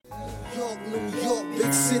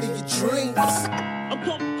I'm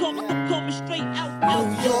coming straight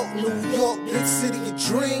out. New York, big city of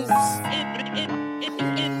dreams.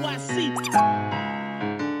 NYC.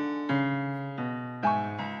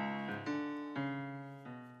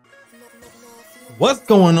 What's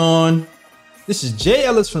going on? This is J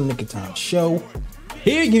Ellis from Knick of Time Show.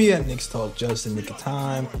 Here to give you that Knicks talk just in Knick of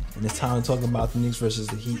Time. And it's time to talk about the Knicks versus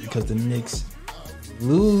the Heat because the Knicks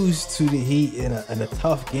lose to the Heat in a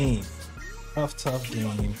tough game. Tough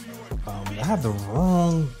game. I have the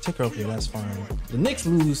wrong ticker up here. That's fine. The Knicks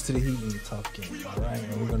lose to the Heat in a tough game. All right,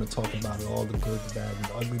 and we're gonna talk about it, all the good, the bad, and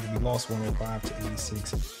the ugly. We lost 105 to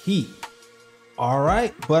 86 Heat. All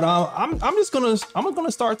right, but I'm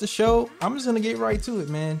gonna start the show. I'm just gonna get right to it,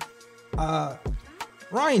 man.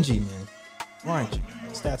 Ryan G,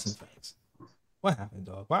 stats and facts. What happened,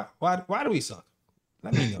 dog? Why do we suck?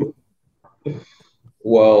 Let me know.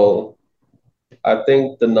 Well, I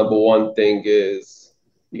think the number one thing is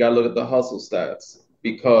you got to look at the hustle stats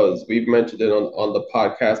because we've mentioned it on the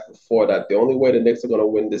podcast before that the only way the Knicks are going to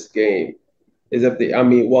win this game is if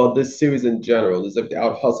this series in general is if they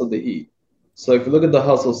out hustle the Heat. So if you look at the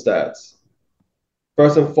hustle stats,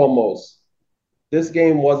 first and foremost, this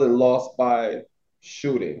game wasn't lost by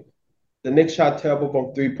shooting. The Knicks shot terrible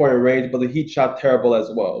from three-point range, but the Heat shot terrible as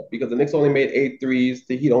well because the Knicks only made 8 threes,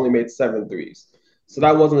 the Heat only made 7 threes. So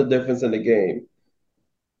that wasn't the difference in the game.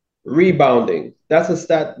 Rebounding. That's a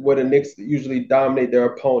stat where the Knicks usually dominate their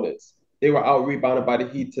opponents. They were out-rebounded by the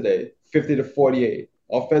Heat today, 50-48.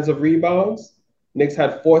 Offensive rebounds, Knicks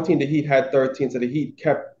had 14, the Heat had 13, so the Heat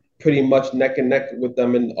kept pretty much neck and neck with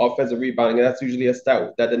them in offensive rebounding, and that's usually a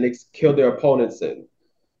stat that the Knicks kill their opponents in.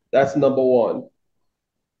 That's number one.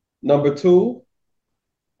 Number two,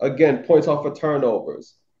 again, points off of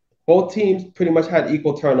turnovers. Both teams pretty much had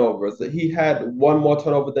equal turnovers. The Heat had one more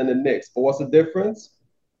turnover than the Knicks, but what's the difference?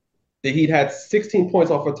 The Heat had 16 points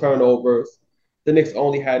off of turnovers. The Knicks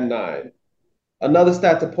only had 9. Another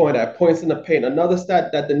stat to point at, points in the paint. Another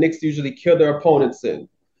stat that the Knicks usually kill their opponents in.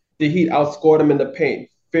 The Heat outscored them in the paint,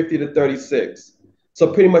 50-36.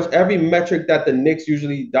 So pretty much every metric that the Knicks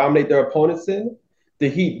usually dominate their opponents in, the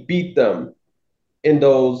Heat beat them in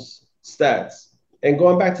those stats. And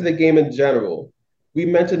going back to the game in general, we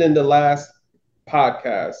mentioned in the last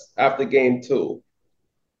podcast after game 2,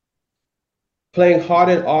 playing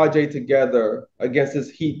Harden and RJ together against this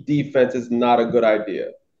Heat defense is not a good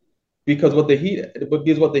idea. Because what the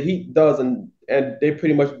Heat does, and they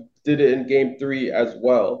pretty much did it in game 3 as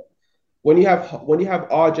well. When you have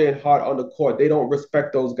RJ and Hart on the court, they don't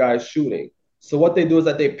respect those guys shooting. So what they do is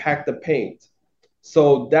that they pack the paint.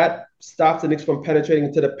 So that stops the Knicks from penetrating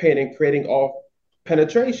into the paint and creating off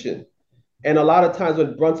penetration. And a lot of times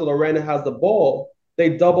when Brunson or Randle has the ball,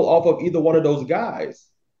 they double off of either one of those guys.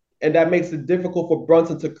 And that makes it difficult for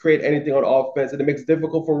Brunson to create anything on offense, and it makes it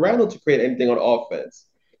difficult for Randle to create anything on offense.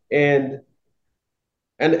 And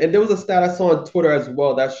there was a stat I saw on Twitter as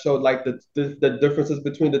well that showed like the differences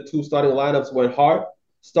between the two starting lineups when Hart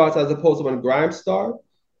starts as opposed to when Grimes start.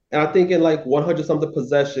 And I think in like 100-something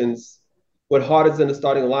possessions, when Hart is in the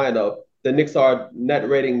starting lineup, the Knicks are net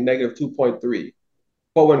rating -2.3.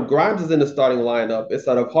 But when Grimes is in the starting lineup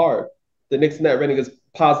instead of Hart, the Knicks net rating is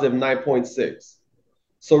positive 9.6.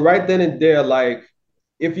 So right then and there, like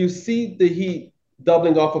if you see the Heat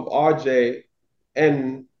doubling off of RJ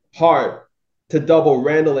and Hart to double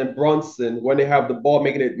Randle and Brunson when they have the ball,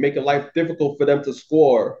 making life difficult for them to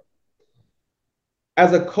score.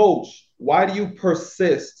 As a coach, why do you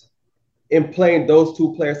persist in playing those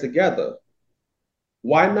two players together?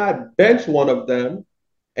 Why not bench one of them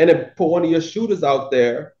and then put one of your shooters out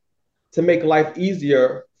there to make life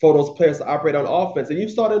easier for those players to operate on offense? And you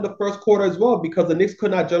started in the first quarter as well because the Knicks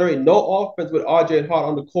could not generate no offense with RJ and Hart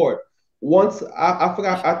on the court. Once, I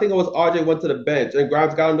forgot, I think it was RJ went to the bench and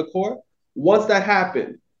Grimes got on the court. Once that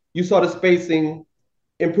happened, you saw the spacing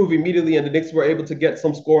improve immediately and the Knicks were able to get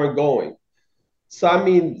some scoring going. So, I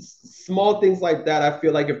mean, small things like that, I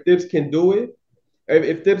feel like if Thibs can do it,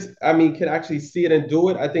 if Thibs, can actually see it and do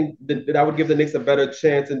it, I think that would give the Knicks a better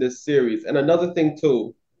chance in this series. And another thing,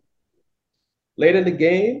 too, late in the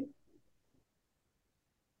game,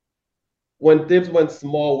 when Thibs went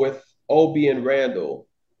small with Obi and Randle,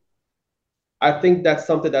 I think that's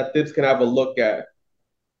something that Thibs can have a look at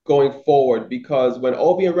going forward because when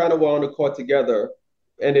Obi and Randle were on the court together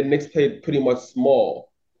and the Knicks played pretty much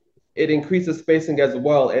small, it increases spacing as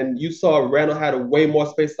well. And you saw Randle had way more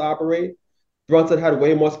space to operate. Brunson had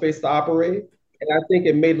way more space to operate. And I think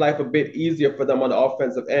it made life a bit easier for them on the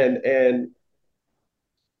offensive end. And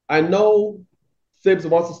I know Thibs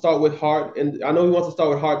wants to start with Hart, and I know he wants to start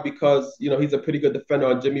with Hart because, he's a pretty good defender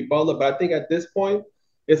on Jimmy Butler. But I think at this point,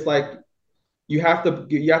 it's like you have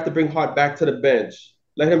to bring Hart back to the bench.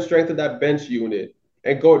 Let him strengthen that bench unit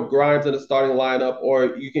and go with Grimes in the starting lineup,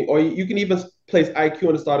 or you can even place IQ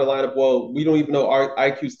in the starting lineup. Well, we don't even know our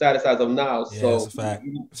IQ status as of now, Yeah, that's a so fact.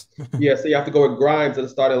 yeah, so you have to go with Grimes in the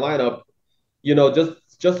starting lineup.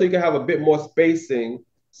 Just so you can have a bit more spacing,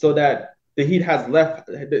 so that the Heat has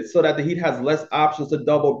less options to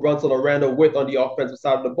double Brunson or Randall with on the offensive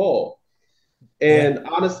side of the ball. Yeah, And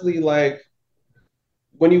honestly, like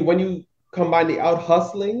when you combine the out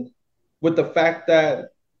hustling with the fact that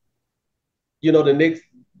the Knicks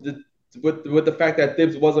the, with the fact that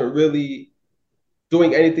Thibs wasn't really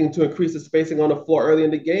doing anything to increase the spacing on the floor early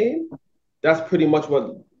in the game, that's pretty much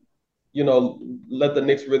what let the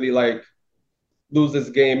Knicks really like lose this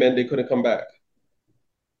game and they couldn't come back.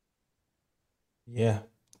 yeah.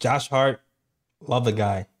 Josh Hart, love the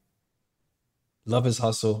guy. Love his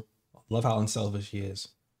hustle. Love how unselfish he is.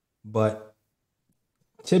 But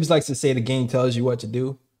Tibbs likes to say the game tells you what to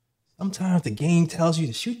do. Sometimes the game tells you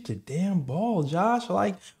to shoot the damn ball, Josh.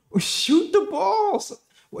 Like, or shoot the ball. So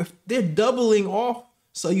if they're doubling off,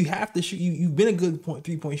 so you have to shoot. You've been a good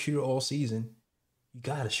 3-point shooter all season. You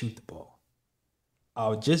gotta shoot the ball.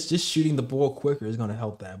 Just shooting the ball quicker is gonna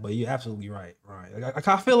help that. But you're absolutely right. Right. Like,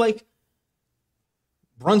 I feel like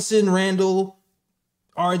Brunson, Randall,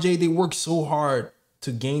 RJ, they work so hard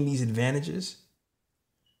to gain these advantages,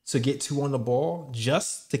 to get two on the ball,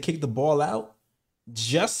 just to kick the ball out,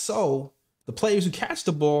 just so the players who catch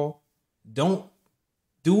the ball don't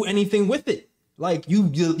do anything with it. Like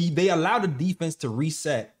they allow the defense to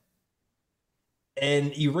reset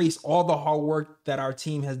and erase all the hard work that our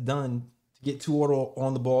team has done to get two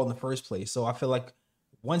on the ball in the first place. So I feel like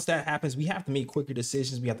once that happens, we have to make quicker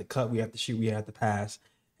decisions. We have to cut, we have to shoot, we have to pass.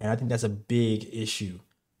 And I think that's a big issue.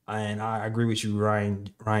 And I agree with you,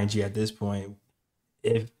 Ryan G, at this point.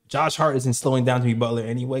 If Josh Hart isn't slowing down to be Butler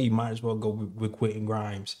anyway, you might as well go with Quentin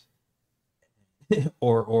Grimes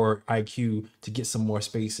or IQ to get some more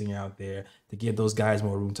spacing out there to give those guys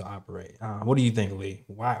more room to operate. What do you think, Lee?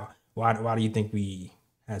 Why do you think we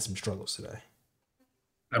had some struggles today?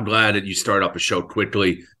 I'm glad that you start off the show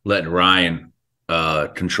quickly, letting Ryan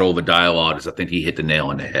control the dialogue, because I think he hit the nail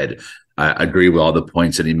on the head. I agree with all the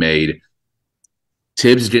points that he made.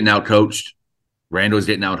 Tibbs is getting out coached, Randall's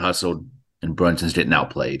getting out hustled, and Brunson's getting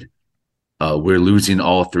outplayed. We're losing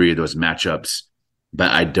all three of those matchups,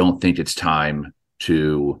 but I don't think it's time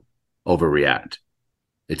to overreact.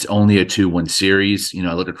 It's only a 2-1 series.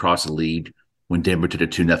 I look across the league when Denver took a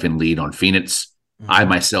 2-0 lead on Phoenix. Mm-hmm. I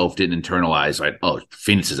myself didn't internalize, like, oh,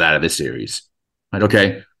 Phoenix is out of this series. Like,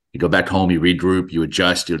 okay, you go back home, you regroup, you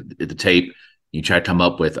adjust the tape, you try to come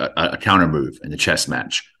up with a counter move in the chess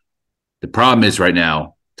match. The problem is right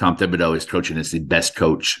now, Tom Thibodeau is coaching as the best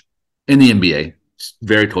coach in the NBA. It's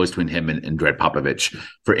very close between him and Greg Popovich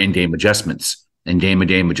for in-game adjustments and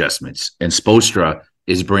game-to-game adjustments. And Spoelstra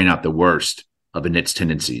is bringing out the worst of the Knicks'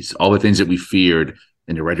 tendencies. All the things that we feared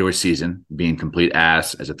in the regular season, being complete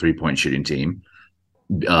ass as a three-point shooting team,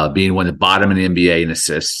 being one of the bottom in the NBA in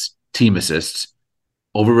assists, team assists,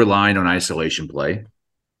 over-relying on isolation play,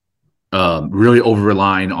 really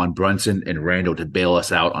over-relying on Brunson and Randall to bail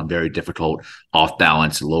us out on very difficult,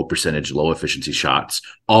 off-balance, low-percentage, low-efficiency shots.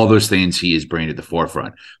 All those things he is bringing to the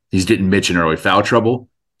forefront. He's getting Mitch in early foul trouble,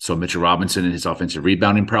 so Mitchell Robinson and his offensive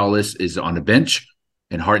rebounding prowess is on the bench,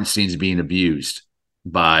 and Hartenstein's being abused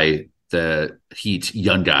by the Heat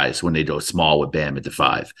young guys when they go small with Bam at the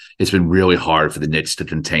 5. It's been really hard for the Knicks to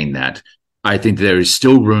contain that. I think there is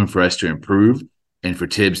still room for us to improve and for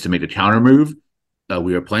Tibbs to make a counter move.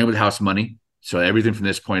 We are playing with house money, so everything from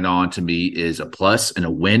this point on to me is a plus and a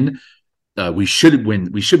win. We should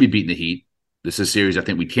win. We should be beating the Heat. This is a series I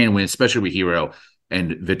think we can win, especially with Hero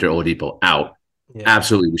and Victor Oladipo out. Yeah.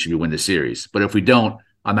 Absolutely, we should be winning the series. But if we don't,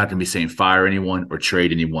 I'm not going to be saying fire anyone or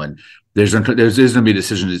trade anyone. There's going to be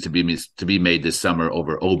decisions to be made this summer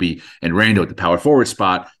over Obi and Randall at the power forward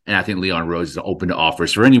spot, and I think Leon Rose is open to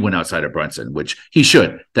offers for anyone outside of Brunson, which he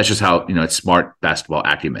should. That's just how it's smart basketball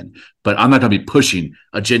acumen. But I'm not going to be pushing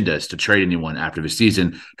agendas to trade anyone after the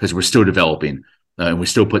season because we're still developing and we're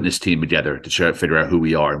still putting this team together to try to figure out who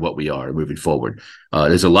we are and what we are moving forward.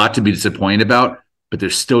 There's a lot to be disappointed about, but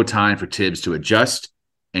there's still time for Tibbs to adjust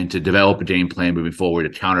and to develop a game plan moving forward to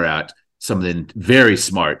counteract some of the very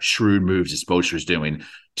smart, shrewd moves that Spoelstra is doing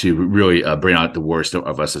to really bring out the worst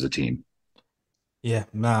of us as a team. Yeah,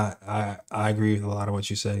 I agree with a lot of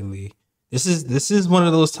what you say, Lee. This is one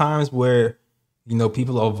of those times where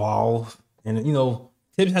people evolve, and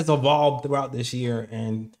Tibbs has evolved throughout this year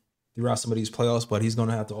and throughout some of these playoffs, but he's going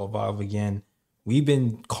to have to evolve again. We've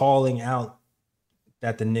been calling out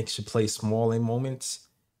that the Knicks should play small in moments.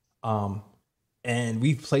 And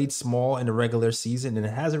we've played small in the regular season, and it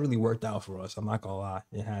hasn't really worked out for us. I'm not gonna lie,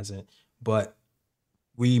 it hasn't. But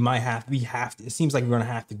we have to. It seems like we're gonna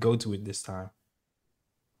have to go to it this time.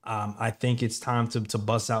 I think it's time to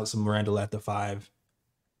bust out some Randall at the 5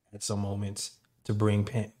 at some moments to bring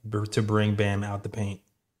Bam out the paint,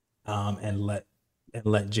 and let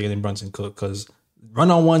Jalen Brunson cook, because run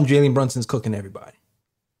on one, Jalen Brunson's cooking everybody.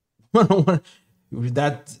 Run on one,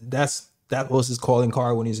 that was his calling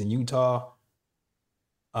card when he's in Utah.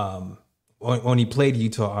 When he played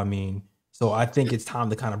Utah, I mean. So I think it's time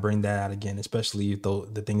to kind of bring that out again, especially though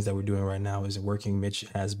the things that we're doing right now isn't working. Mitch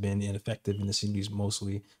has been ineffective in the series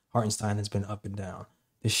mostly. Hartenstein has been up and down.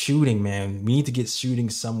 The shooting, man, we need to get shooting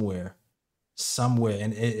somewhere.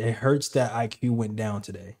 And it hurts that IQ went down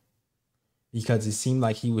today, because it seemed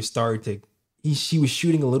like he was he was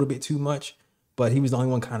shooting a little bit too much, but he was the only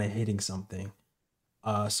one kind of hitting something.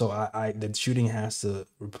 So the shooting has to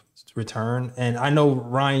return. And I know,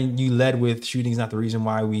 Ryan, you led with shooting is not the reason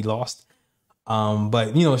why we lost.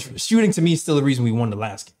 But shooting to me is still the reason we won the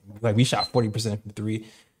last game. Like, we shot 40% from 3.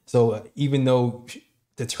 So even though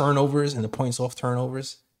the turnovers and the points off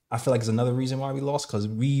turnovers, I feel like it's another reason why we lost, because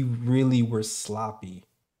we really were sloppy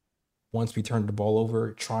once we turned the ball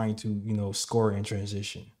over, trying to, score in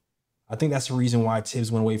transition. I think that's the reason why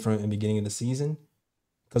Tibbs went away from it in the beginning of the season,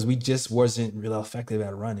 because we just wasn't really effective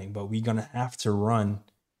at running. But we're gonna have to run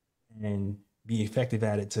and be effective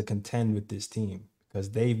at it to contend with this team, because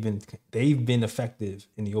they've been effective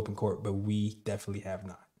in the open court, but we definitely have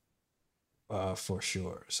not, for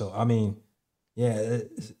sure. So I mean, yeah,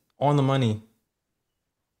 on the money,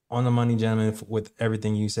 gentlemen, with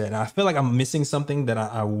everything you said. I feel like I'm missing something that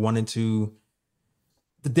I wanted to.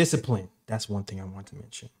 The discipline. That's one thing I want to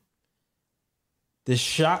mention. The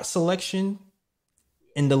shot selection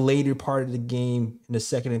in the later part of the game, in the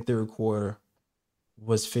second and third quarter,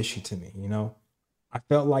 was fishy to me. I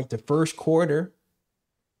felt like the first quarter,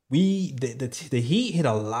 the Heat hit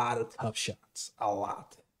a lot of tough shots, a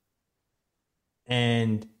lot.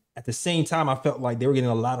 And at the same time, I felt like they were getting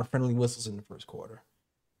a lot of friendly whistles in the first quarter.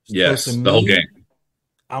 Yes, so the whole game.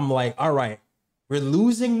 I'm like, all right, we're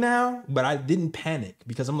losing now, but I didn't panic,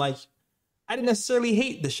 because I'm like, I didn't necessarily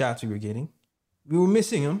hate the shots we were getting. We were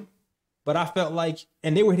missing them, but I felt like,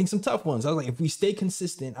 and they were hitting some tough ones. I was like, if we stay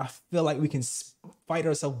consistent, I feel like we can fight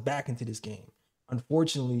ourselves back into this game.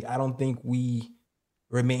 Unfortunately, I don't think we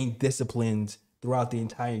remained disciplined throughout the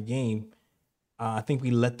entire game. I think we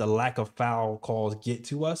let the lack of foul calls get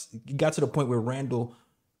to us. It got to the point where Randall,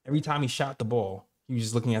 every time he shot the ball, he was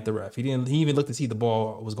just looking at the ref. He even looked to see the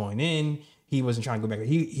ball was going in. He wasn't trying to go back.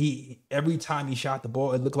 He every time he shot the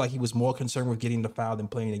ball, it looked like he was more concerned with getting the foul than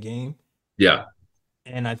playing the game. Yeah.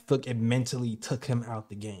 And I think it mentally took him out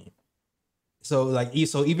the game.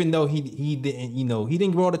 So even though he didn't, he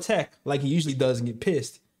didn't go to tech like he usually does and get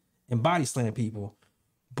pissed and body slam people,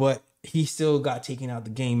 but he still got taken out the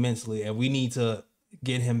game mentally, and we need to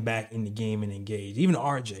get him back in the game and engage. Even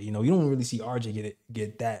RJ, you don't really see RJ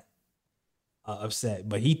get that upset,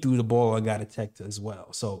 but he threw the ball and got a tech as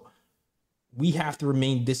well. So we have to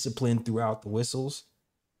remain disciplined throughout the whistles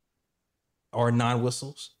or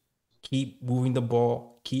non-whistles. Keep moving the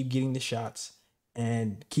ball, keep getting the shots,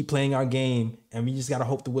 and keep playing our game. And we just got to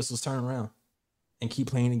hope the whistles turn around and keep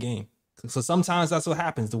playing the game. So sometimes that's what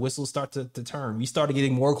happens. The whistles start to turn. We started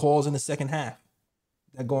getting more calls in the second half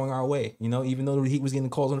that going our way. Even though the Heat was getting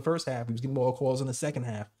calls in the first half, he was getting more calls in the second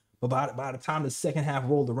half. But by the time the second half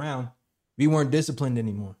rolled around, we weren't disciplined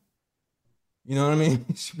anymore. You know what I mean?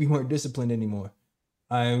 We weren't disciplined anymore.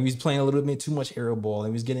 We was playing a little bit too much hero ball,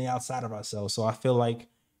 and we was getting outside of ourselves. So I feel like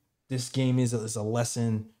this game is a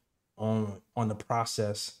lesson on the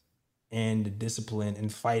process and the discipline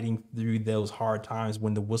and fighting through those hard times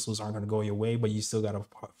when the whistles aren't going to go your way, but you still got to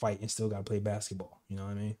fight and still got to play basketball. You know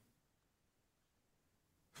what I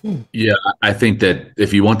mean? Yeah, I think that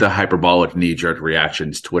if you want the hyperbolic knee-jerk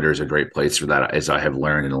reactions, Twitter is a great place for that, as I have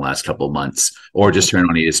learned in the last couple of months. Or just turn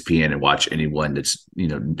on ESPN and watch anyone that's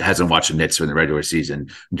hasn't watched the Knicks in the regular season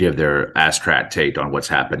give their ass crack take on what's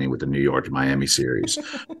happening with the New York and Miami series.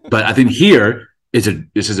 But I think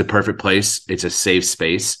this is a perfect place. It's a safe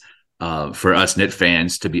space for us Knicks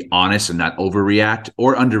fans to be honest and not overreact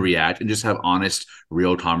or underreact, and just have honest,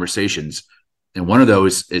 real conversations. And one of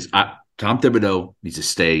those is Tom Thibodeau needs to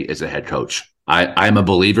stay as a head coach. I'm a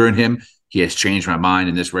believer in him. He has changed my mind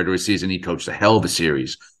in this regular season. He coached a hell of a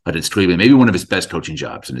series against Cleveland, maybe one of his best coaching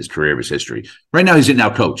jobs in his career, of his history. Right now, he's getting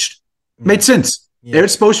out coached. Made sense. Yeah.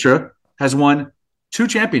 Eric Spoelstra has won 2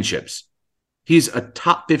 championships. He's a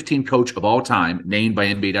top 15 coach of all time, named by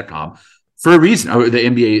NBA.com for a reason, or the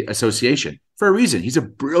NBA Association for a reason. He's a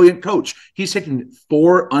brilliant coach. He's taking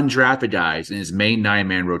 4 undrafted guys in his main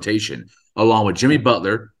 9-man rotation, along with Jimmy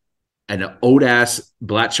Butler and an old-ass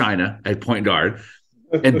Black China at point guard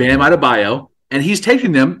and Bam Adebayo, and he's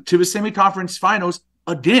taking them to the semi-conference finals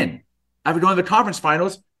again after going to the conference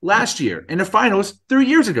finals last year and the finals 3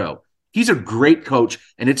 years ago. He's a great coach,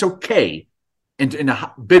 and it's okay in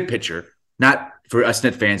a big picture, not for us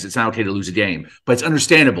Net fans. It's not okay to lose a game, but it's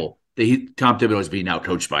understandable that Tom Thibodeau is being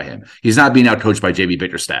outcoached by him. He's not being outcoached by JB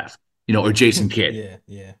Bickerstaff, or Jason Kidd,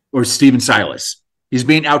 or Steven Silas. He's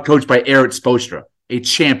being outcoached by Eric Spoelstra, a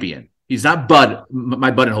champion. He's not my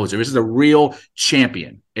Budenholzer. This is a real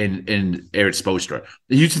champion in Eric Spoelstra.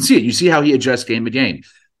 You can see it. You see how he adjusts game to game.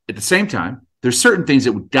 At the same time, there's certain things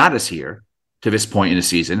that got us here to this point in the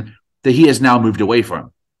season that he has now moved away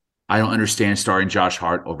from. I don't understand starting Josh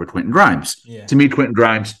Hart over Quentin Grimes. Yeah. To me, Quentin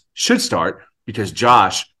Grimes should start because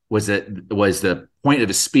Josh was the point of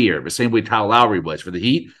a spear, the same way Kyle Lowry was for the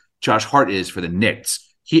Heat. Josh Hart is for the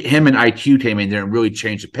Knicks. Him and IQ came in there and really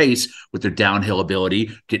changed the pace with their downhill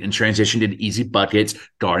ability, getting in transition into easy buckets,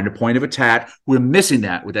 guarding the point of attack. We're missing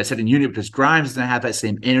that with that second unit because Grimes doesn't have that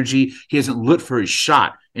same energy. He hasn't looked for his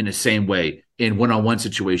shot in the same way in one-on-one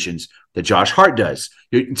situations that Josh Hart does.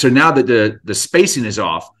 So now that the spacing is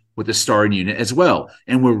off with the starting unit as well,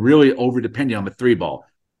 and we're really over-dependent on the 3-ball.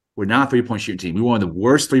 We're not a three-point shooting team. We're one of the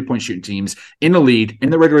worst three-point shooting teams in the league in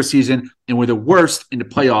the regular season, and we're the worst in the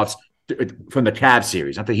playoffs from the Cavs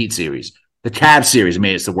series, not the Heat series. The Cavs series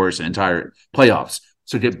made us the worst in the entire playoffs.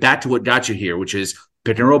 So get back to what got you here, which is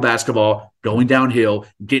pick and roll basketball, going downhill,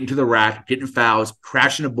 getting to the rack, getting fouls,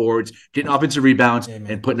 crashing the boards, getting offensive rebounds,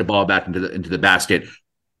 and putting the ball back into the basket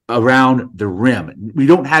around the rim. We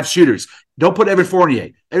don't have shooters. Don't put Evan Fournier.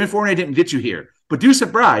 Evan Fournier didn't get you here. But Deuce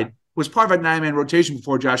McBride was part of a 9-man rotation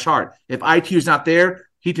before Josh Hart. If IQ is not there,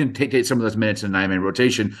 he can take some of those minutes in a 9-man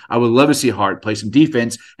rotation. I would love to see Hart play some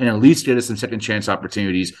defense and at least get us some second chance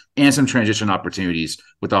opportunities and some transition opportunities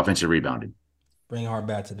with offensive rebounding. Bring Hart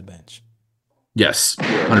back to the bench. Yes,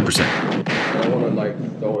 100%. I want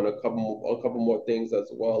to throw in a couple more things as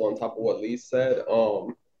well on top of what Lee said.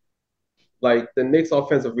 The Knicks'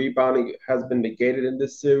 offensive rebounding has been negated in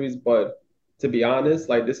this series, but to be honest,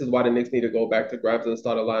 this is why the Knicks need to go back to Grimes and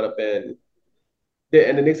start a lineup, and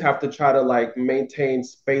the Knicks have to try to maintain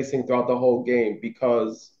spacing throughout the whole game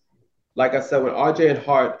because, like I said, when RJ and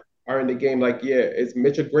Hart are in the game, is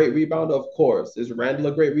Mitch a great rebounder? Of course. Is Randall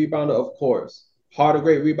a great rebounder? Of course. Hart a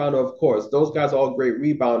great rebounder? Of course. Those guys are all great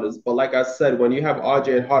rebounders. But like I said, when you have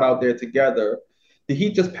RJ and Hart out there together, the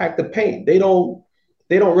Heat just pack the paint. They don't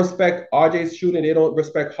respect RJ's shooting. They don't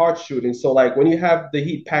respect Hart's shooting. So when you have the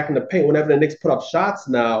Heat packing the paint, whenever the Knicks put up shots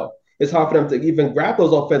now, it's hard for them to even grab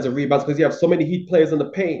those offensive rebounds because you have so many Heat players in the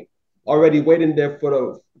paint already waiting there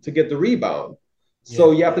to get the rebound.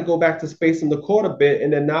 So you have to go back to spacing the court a bit.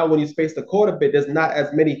 And then now when you space the court a bit, there's not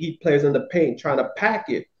as many Heat players in the paint trying to pack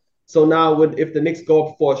it. So now if the Knicks go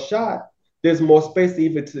up for a shot, there's more space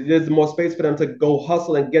for them to go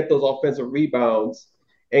hustle and get those offensive rebounds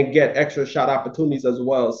and get extra shot opportunities as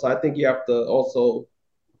well. So I think you have to also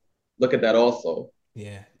look at that also.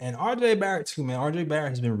 Yeah, and RJ Barrett too, man. RJ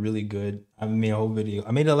Barrett has been really good. I made a whole video.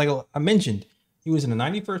 I made it I mentioned he was in the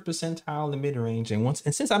 91st percentile in the mid range, and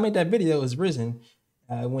since I made that video, it's risen.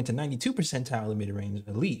 It went to 92 percentile in mid range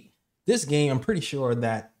elite. This game, I'm pretty sure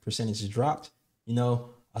that percentage has dropped.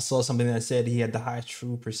 I saw something that said he had the highest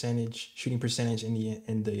shooting percentage in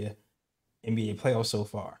the NBA playoffs so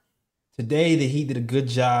far. Today, the Heat did a good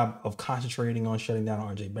job of concentrating on shutting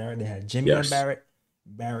down RJ Barrett. They had Jimmy and Barrett.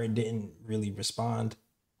 Barrett didn't really respond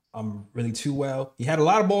really too well. He had a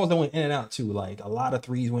lot of balls that went in and out too. A lot of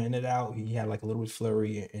threes went in and out. He had a little bit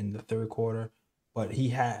flurry in the third quarter, but he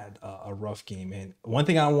had a rough game. And one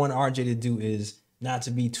thing I want RJ to do is not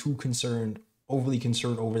to be too overly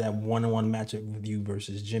concerned over that one-on-one matchup with you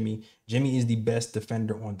versus Jimmy. Jimmy is the best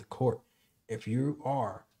defender on the court. If you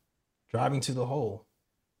are driving to the hole,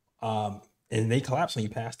 and they collapse when you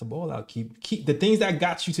pass the ball out, keep the things that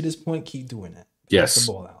got you to this point, keep doing that. Pass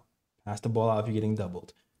the ball out. Pass the ball out if you're getting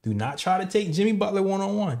doubled. Do not try to take Jimmy Butler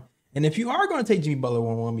one-on-one. And if you are going to take Jimmy Butler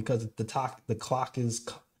one-on-one because the clock is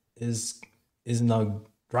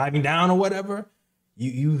driving down or whatever,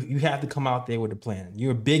 you have to come out there with a plan.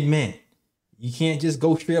 You're a big man. You can't just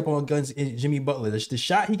go straight up on guns in Jimmy Butler. The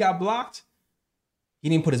shot he got blocked, he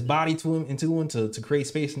didn't put his body into him to create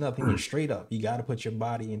space. Nothing. He went straight up. You got to put your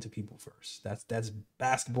body into people first. That's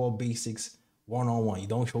basketball basics. One-on-one. You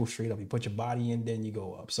don't go straight up. You put your body in, then you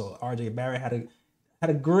go up. So RJ Barrett had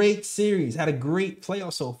a great series, had a great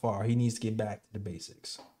playoff so far. He needs to get back to the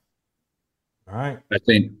basics. All right. I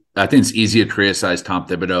think it's easy to criticize Tom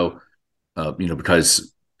Thibodeau,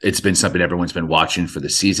 because It's been something everyone's been watching for the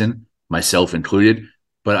season, myself included.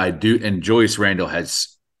 But I do, and Julius Randle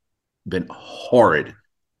has been horrid.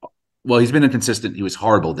 Well, he's been inconsistent. He was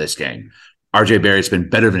horrible this game. RJ Barrett's been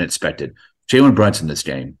better than expected. Jalen Brunson this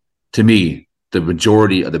game, to me, the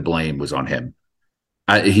majority of the blame was on him.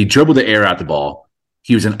 He dribbled the air out the ball.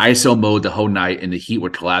 He was in ISO mode the whole night, and the Heat were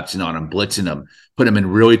collapsing on him, blitzing him, put him in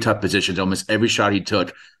really tough positions. Almost every shot he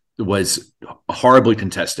took was horribly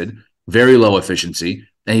contested, very low efficiency,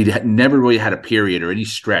 and he never really had a period or any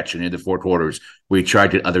stretch in any of the four quarters where he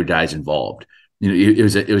tried to get other guys involved.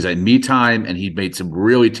 It was a me time, and he made some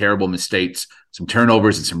really terrible mistakes, some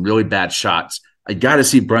turnovers, and some really bad shots. I got to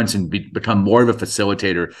see Brunson become more of a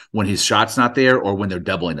facilitator when his shot's not there or when they're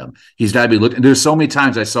doubling him. He's got to be looking. There's so many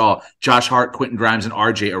times I saw Josh Hart, Quentin Grimes, and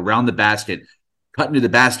RJ around the basket, cutting to the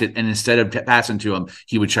basket, and instead of passing to him,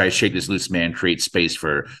 he would try to shake this loose man, create space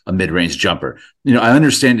for a mid-range jumper. I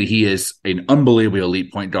understand that he is an unbelievably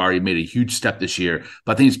elite point guard. He made a huge step this year,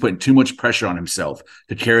 but I think he's putting too much pressure on himself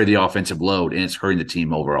to carry the offensive load, and it's hurting the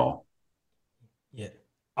team overall. Yeah.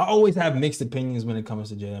 I always have mixed opinions when it comes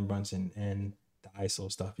to Jalen Brunson and the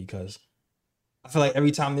ISO stuff, because I feel like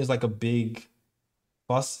every time there's like a big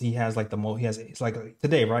bust, he has like the most. It's like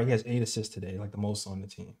today, right? He has 8 assists today, like the most on the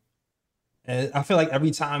team. And I feel like every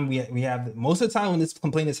time we have, most of the time when this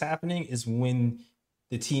complaint is happening is when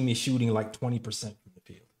the team is shooting like 20% from the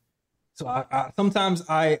field. So I sometimes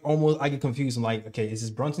I get confused. I'm like, okay, is this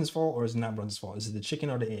Brunson's fault or is it not Brunson's fault? Is it the chicken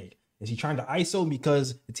or the egg? Is he trying to ISO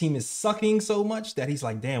because the team is sucking so much that he's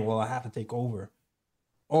like, damn, well, I have to take over?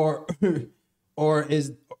 Or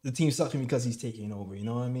is the team sucking because he's taking over? You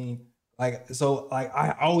know what I mean?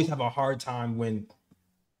 I always have a hard time when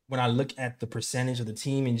I look at the percentage of the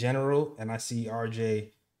team in general and I see RJ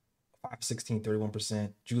 5-16, 31%,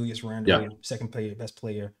 Julius Randle, second player, best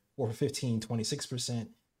player, 4-15,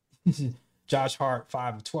 26%, Josh Hart,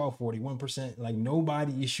 5-12, 41%. Like,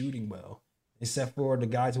 nobody is shooting well except for the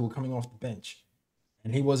guys who were coming off the bench.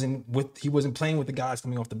 And he wasn't playing with the guys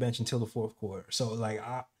coming off the bench until the fourth quarter. So like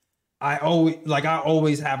I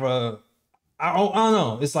always have I don't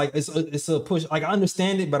know. It's like it's a push. Like, I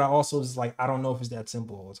understand it, but I also just like I don't know if it's that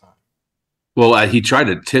simple all the time. Well,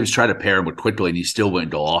 Tibbs tried to pair him with Quickly, and he still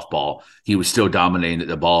wouldn't go off ball. He was still dominating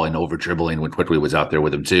the ball and over dribbling when Quickly was out there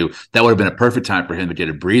with him too. That would have been a perfect time for him to get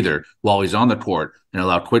a breather while he's on the court and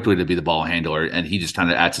allow Quickly to be the ball handler. And he just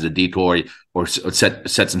kind of acts as a decoy or set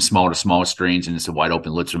some smaller screens and some wide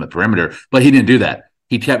open looks from the perimeter. But he didn't do that.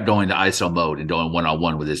 He kept going to ISO mode and going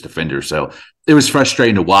one-on-one with his defender. So it was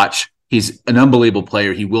frustrating to watch. He's an unbelievable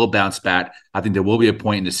player. He will bounce back. I think there will be a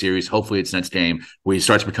point in the series, hopefully it's next game, where he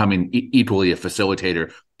starts becoming equally a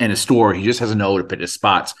facilitator and a scorer. He just doesn't know to pick his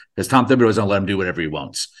spots because Tom Thibodeau is going to let him do whatever he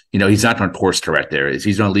wants. He's not going to course correct there.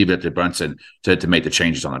 He's going to leave it to Brunson to make the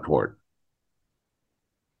changes on the court.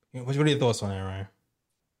 What are your thoughts on that,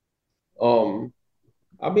 Ryan?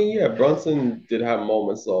 Brunson did have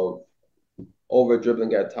moments of over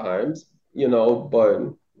dribbling at times,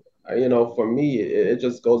 but for me, it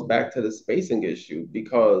just goes back to the spacing issue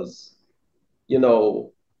because,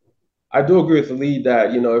 I do agree with Lee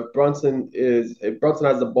that, if Brunson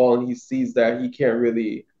has the ball and he sees that he can't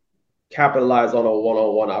really capitalize on a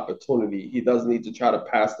one-on-one opportunity, he does need to try to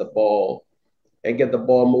pass the ball and get the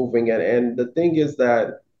ball moving. And the thing is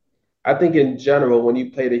that I think in general, when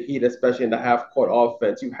you play the Heat, especially in the half-court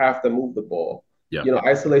offense, you have to move the ball. Yeah.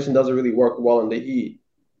 Isolation doesn't really work well in the Heat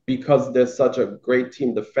because they're such a great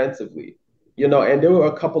team defensively. And there were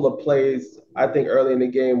a couple of plays, I think, early in the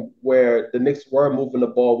game where the Knicks were moving the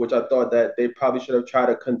ball, which I thought that they probably should have tried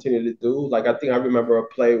to continue to do. Like, I think I remember a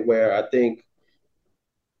play where I think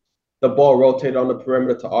the ball rotated on the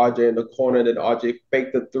perimeter to RJ in the corner, and then RJ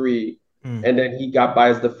faked the three, and then he got by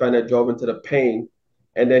his defender, drove into the paint,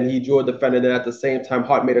 and then he drew a defender. And then at the same time,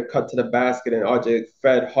 Hart made a cut to the basket, and RJ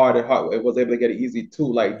fed Hart, and Hart was able to get it easy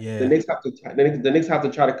too. The Knicks have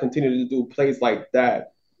to try to continue to do plays like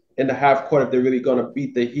that in the half court if they're really going to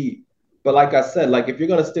beat the Heat. But like I said, if you're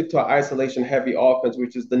going to stick to an isolation heavy offense,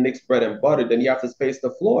 which is the Knicks bread and butter, then you have to space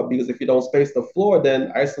the floor, because if you don't space the floor,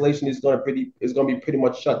 then isolation is going to be pretty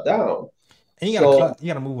much shut down. And you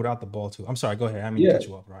gotta move without the ball too. I'm sorry, go ahead. I mean, cut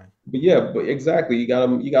you off, Ryan. But exactly.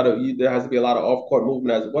 There has to be a lot of off-court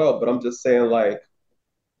movement as well. But I'm just saying,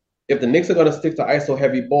 if the Knicks are going to stick to ISO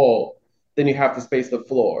heavy ball, then you have to space the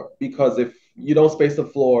floor, because if you don't space the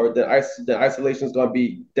floor, then isolation is going to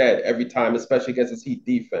be dead every time, especially against this Heat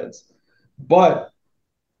defense. But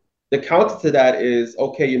the counter to that is,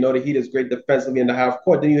 okay, the Heat is great defensively in the half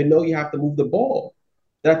court, then you have to move the ball.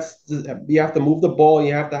 You have to move the ball,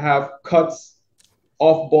 you have to have cuts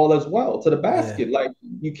off ball as well to the basket. Like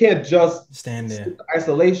you can't just stand there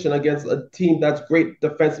isolation against a team that's great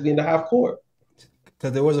defensively in the half court.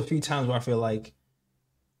 Because there was a few times where I feel like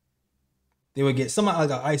they would get somebody like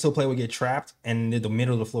an ISO play would get trapped, and the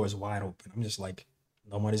middle of the floor is wide open. I'm just like,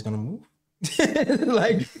 nobody's gonna move.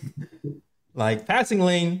 like passing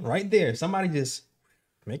lane right there. Somebody just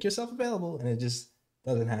make yourself available, and it just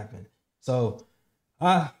doesn't happen. So,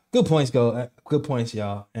 good points, good points,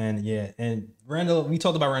 y'all. And yeah, and Randall, we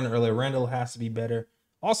talked about Randall earlier. Randall has to be better.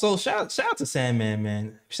 Also, shout out to Sandman,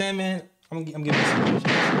 man. Sandman, I'm giving you some.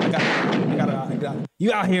 I got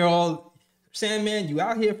you out here all Sandman. You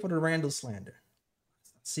out here for the Randall slander.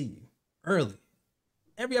 I see you early,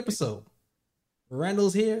 every episode.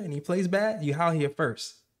 Randall's here and he plays bad. You out here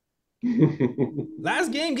first.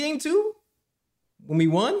 Last game 2, when we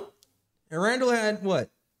won, and Randall had what?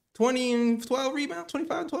 20 and 12 rebounds,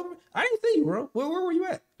 25 and 12. I didn't see you, bro. Where were you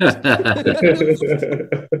at?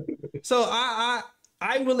 So I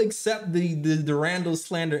will accept the Randall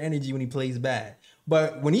slander energy when he plays bad.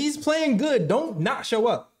 But when he's playing good, don't not show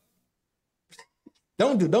up.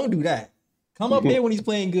 Don't do that. Come up here when he's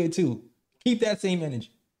playing good too. Keep that same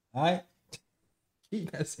energy. All right?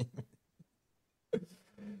 Keep that same energy.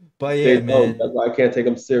 But yeah, they man. Don't. That's why I can't take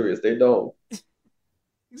them serious. They don't.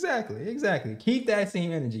 Exactly. Keep that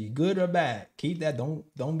same energy, good or bad. Keep that.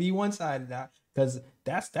 Don't be one-sided, because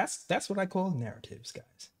that's what I call narratives,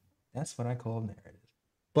 guys. That's what I call narratives.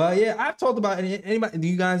 But yeah, I've talked about anybody. Do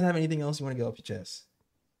you guys have anything else you want to get off your chest?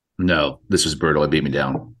 No, this was brutal. It beat me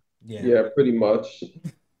down. Yeah, pretty much.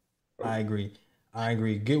 I agree.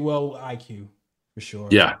 Get well IQ for sure.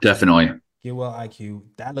 Yeah, definitely. Get well IQ.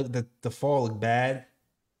 That look the fall looked bad.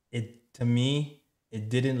 To me, it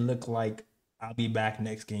didn't look like I'll be back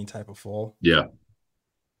next game type of fall. Yeah.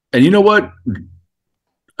 And you know what?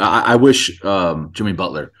 I wish Jimmy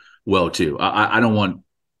Butler well too. I don't want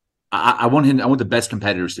I want him. I want the best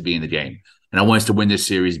competitors to be in the game, and I want us to win this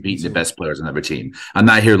series, beating the best players on the other team. I'm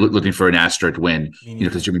not here looking for an asterisk win,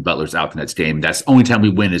 because Jimmy Butler's out the next game. That's the only time we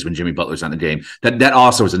win is when Jimmy Butler's on the game. That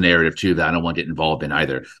also is a narrative too that I don't want to get involved in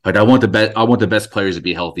either. But I want the best. I want the best players to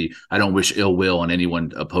be healthy. I don't wish ill will on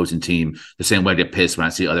anyone opposing team. The same way I get pissed when I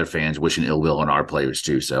see other fans wishing ill will on our players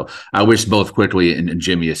too. So I wish both Quickly and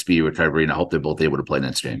Jimmy a speedy recovery, and I hope they're both able to play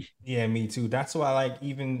next game. Yeah, me too. That's why, like,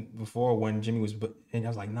 even before when Jimmy was, and I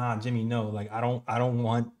was like, nah, Jimmy, no, like, I don't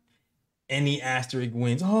want any asterisk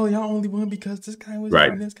wins. Oh, y'all only won because this guy was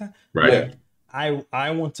right. This guy, right? Like,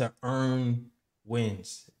 I want to earn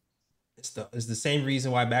wins. It's the same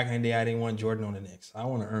reason why back in the day I didn't want Jordan on the Knicks. I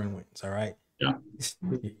want to earn wins. All right. Yeah.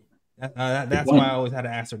 That's why I always had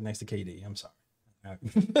an asterisk next to KD. I'm sorry.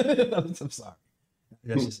 I'm sorry.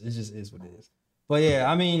 It just is what it is. But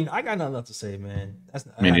yeah, I mean, I got nothing else to say, man.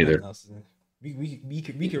 Me neither. We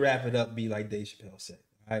could wrap it up, be like Dave Chappelle said.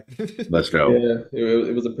 All right. Let's go. Yeah,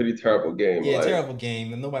 it was a pretty terrible game. Yeah, terrible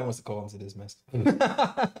game, and nobody wants to call into this mess.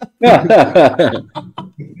 But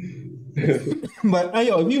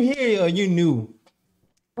if you hear or you knew,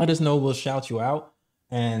 let us know. We'll shout you out,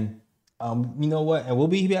 and you know what? And we'll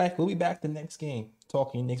be back. We'll be back the next game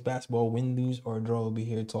talking Knicks basketball. Win, lose, or draw. We'll be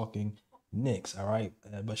here talking Knicks. All right,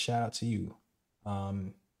 but shout out to you.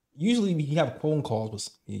 Usually we have phone calls,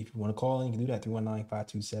 but if you want to call in, you can do that.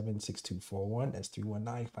 319-527-6241. That's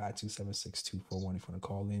 319-527-6241 if you want to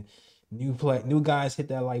call in. New guys, hit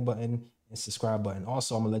that like button and subscribe button.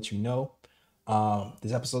 Also, I'm gonna let you know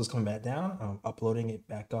this episode is coming back down. I'm uploading it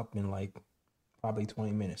back up in like probably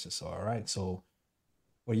 20 minutes or so. All right, so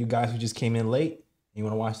for you guys who just came in late and you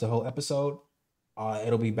want to watch the whole episode,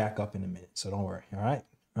 it'll be back up in a minute, so don't worry. All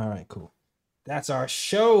right, cool. That's our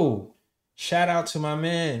show. Shout out to my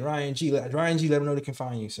man, Ryan G. Ryan G, let them know they can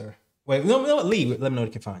find you, sir. Wait, no, Lee, let them know they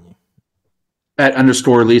can find you. At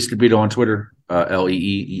 _Lee Escobedo on Twitter,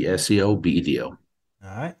 LEEESCOBEDO. All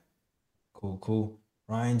right. Cool.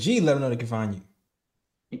 Ryan G, let them know they can find you.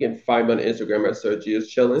 You can find me on Instagram at Sir G is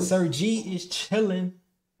chilling. Sir G is chilling.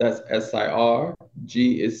 That's SIR.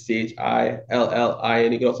 G is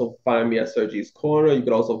CHILLIN. You can also find me at Sir G's Corner. You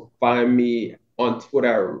can also find me on Twitter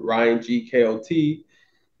at Ryan G KOT.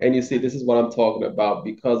 And you see, this is what I'm talking about,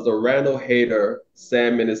 because the Randall hater,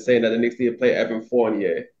 Salmon, is saying that the Knicks need to play Evan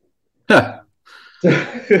Fournier.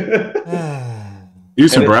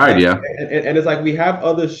 Use some pride, yeah. And it's like we have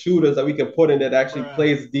other shooters that we can put in that actually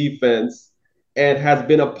plays defense and has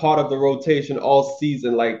been a part of the rotation all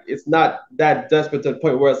season. Like, it's not that desperate to the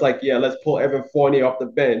point where it's like, yeah, let's pull Evan Fournier off the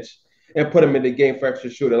bench and put him in the game for extra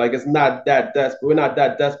shooting. Like, it's not that desperate. We're not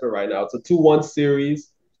that desperate right now. It's a 2-1 series.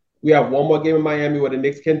 We have one more game in Miami where the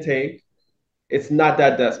Knicks can take. It's not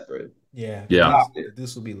that desperate. Yeah. Yeah. The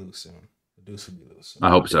deuce will be loose soon.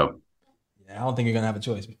 I hope so. Yeah, I don't think you're gonna have a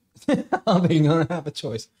choice. I don't think you're gonna have a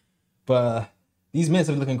choice. But these minutes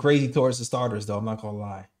are looking crazy towards the starters, though. I'm not gonna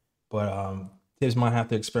lie. But Tibbs might have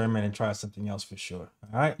to experiment and try something else for sure.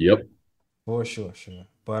 All right. Yep. For sure.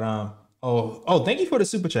 But thank you for the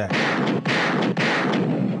super chat.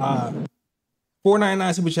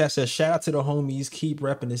 499 super chat says, shout out to the homies. Keep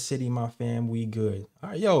repping the city, my fam. We good. All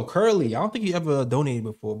right, yo, Curly. I don't think you ever donated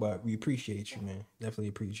before, but we appreciate you, man. Definitely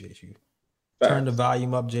appreciate you. Facts. Turn the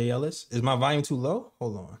volume up, J Ellis. Is my volume too low?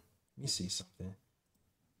 Hold on. Let me see something.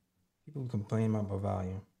 People complain about my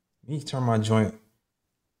volume. Let me turn my joint.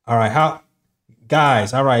 All right,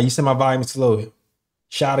 guys, all right, you said my volume is too low.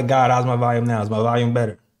 Shout out to God, how's my volume now? Is my volume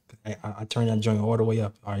better? I turned that joint all the way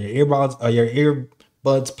up. Are your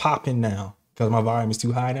earbuds popping now? Because my volume is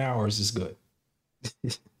too high now, or is this good?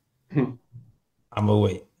 I'm gonna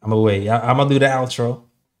wait. I'm gonna do the outro.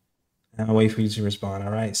 And I'll wait for you to respond.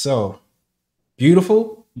 All right. So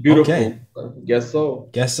beautiful. Okay. Guess so.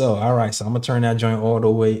 All right. So I'm gonna turn that joint all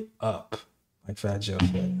the way up. Like Fat Joe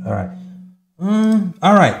said. All right.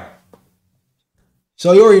 All right.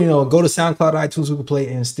 So you already know, go to SoundCloud, iTunes, Google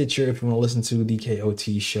Play, and Stitcher if you want to listen to the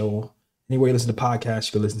KOT show. Anywhere you listen to podcasts,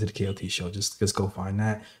 you can listen to the KOT show. Just go find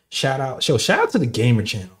that. Shout out to the Gamer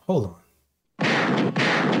channel. Hold on.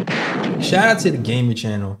 Shout out to the Gamer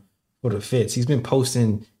channel for the fits. He's been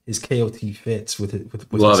posting his KOT fits with his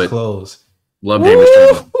clothes. Love Gamer's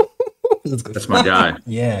channel. That's my guy.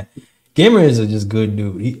 Yeah. Gamer is a just good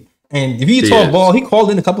dude. And if he talk ball, he called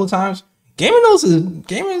in a couple of times. Gamer knows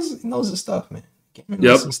his stuff, man. Gamer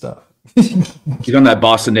knows some stuff. He's on that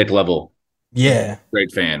Boston Nick level. Yeah.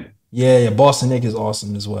 Great fan. Yeah, Boston Nick is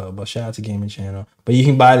awesome as well. But shout out to Gaming Channel. But you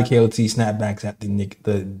can buy the KOT snapbacks at the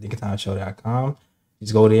knickoftimeshow.com.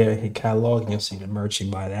 Just go there, hit catalog, and you'll see the merch and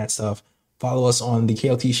buy that stuff. Follow us on the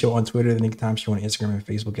KOT Show on Twitter, the Knick of Time Show on Instagram and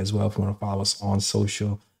Facebook as well if you want to follow us on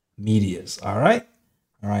social medias. All right?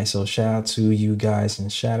 All right, so shout out to you guys and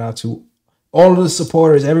shout out to all of the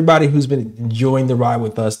supporters, everybody who's been enjoying the ride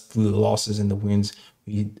with us through the losses and the wins.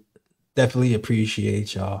 We definitely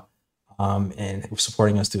appreciate y'all. And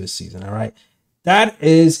supporting us through the season. All right. That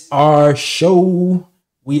is our show.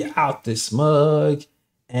 We out this mug.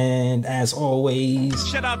 And as always,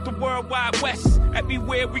 shout out the worldwide west.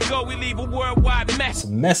 Everywhere we go, we leave a worldwide mess.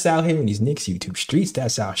 It's a mess out here in these Knicks YouTube streets.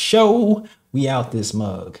 That's our show. We out this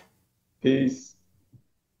mug. Peace.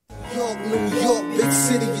 York, New York, big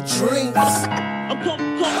city of dreams. I'm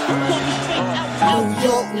coming straight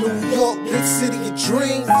out. New York, big city of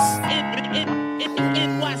dreams.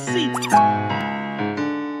 NYC.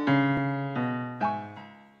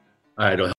 All right.